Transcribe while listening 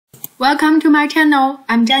Welcome to my channel.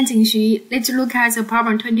 I'm Zhang Jingxu. Let's look at the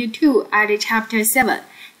problem 22 at chapter 7.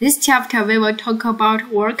 This chapter we will talk about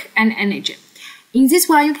work and energy. In this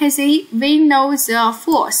one, you can see we know the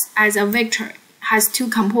force as a vector has two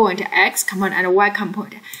components, x component and y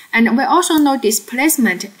component. And we also know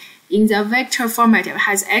displacement in the vector format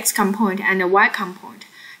has x component and y component.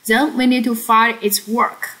 Then we need to find its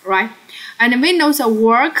work, right? And we know the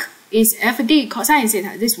work is Fdcosθ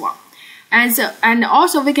theta, this one. And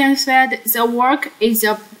also we can say that the work is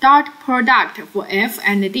a dot product for F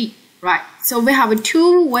and D, right? So we have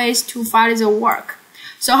two ways to find the work.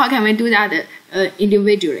 So how can we do that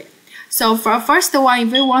individually? So for first one,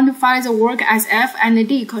 if we want to find the work as F and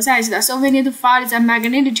D cosine theta, so we need to find the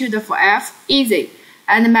magnitude for F, easy,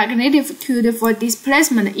 and the magnitude for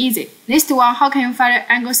displacement, easy. Next one, how can you find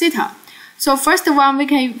angle theta? So first one, we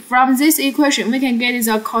can from this equation we can get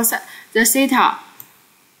the theta.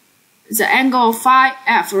 The angle phi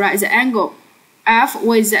f, right? The angle f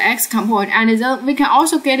with the x component, and then we can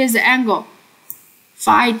also get the angle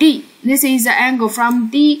phi d. This is the angle from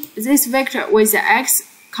d, this vector with the x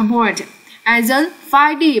component, and then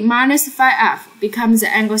phi d minus phi f becomes the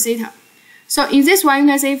angle theta. So in this one, you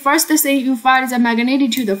can say first thing you find the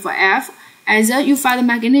magnitude for f, and then you find the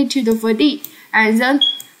magnitude for d, and then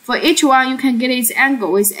for each one, you can get its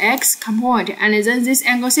angle with x component, and then this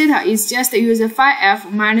angle theta is just use the phi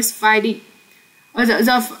f minus phi d, or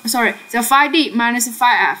the phi d minus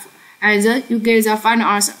phi f, and then you get the final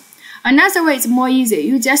answer. Another way is more easy.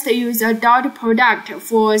 You just use the dot product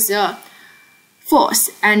for the force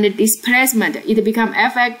and the displacement. It becomes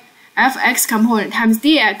fx component times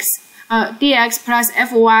dx, dx plus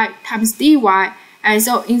fy times dy, and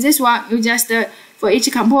so in this one, you just for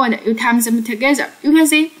each component, you times them together. You can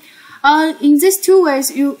see, in these two ways,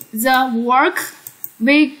 the work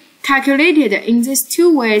we calculated in these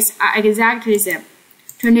two ways are exactly the same,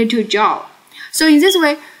 22 joule. So in this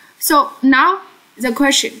way, so now the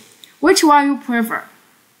question, which one you prefer?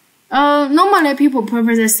 Normally people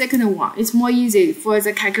prefer the second one. It's more easy for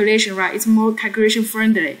the calculation, right? It's more calculation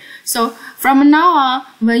friendly. So from now on,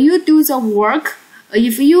 when you do the work,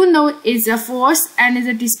 if you know it's the force and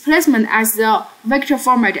the displacement as the vector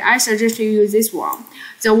format, I suggest you use this one.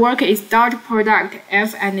 The work is dot product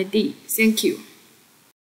F and D. Thank you.